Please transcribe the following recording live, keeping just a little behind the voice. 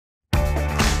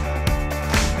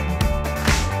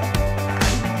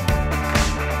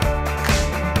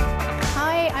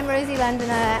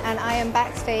Londoner and I am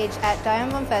backstage at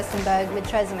Diane von Furstenberg with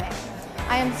TRESemmé.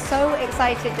 I am so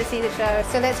excited to see the show,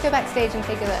 so let's go backstage and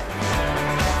take a look.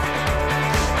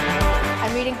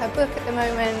 I'm reading her book at the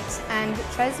moment, and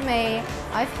TRESemmé,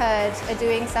 I've heard, are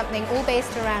doing something all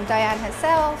based around Diane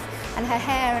herself and her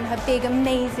hair and her big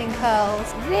amazing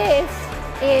curls. This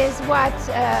is what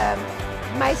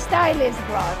my stylist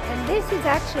brought, and this is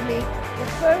actually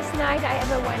the first night I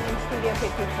ever went in Studio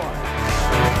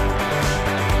 54.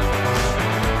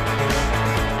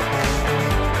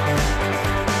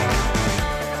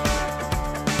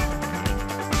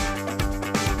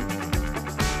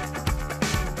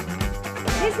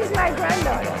 This is my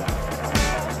granddaughter.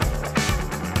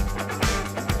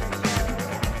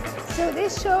 So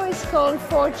this show is called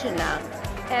Fortuna,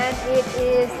 and it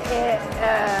is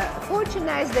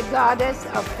Fortuna is the goddess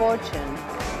of fortune,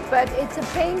 but it's a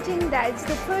painting it's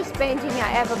the first painting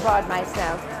I ever bought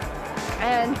myself,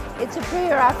 and it's a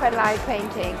pre-Raphaelite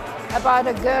painting about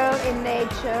a girl in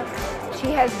nature.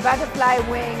 She has butterfly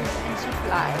wings and she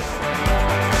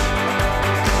flies.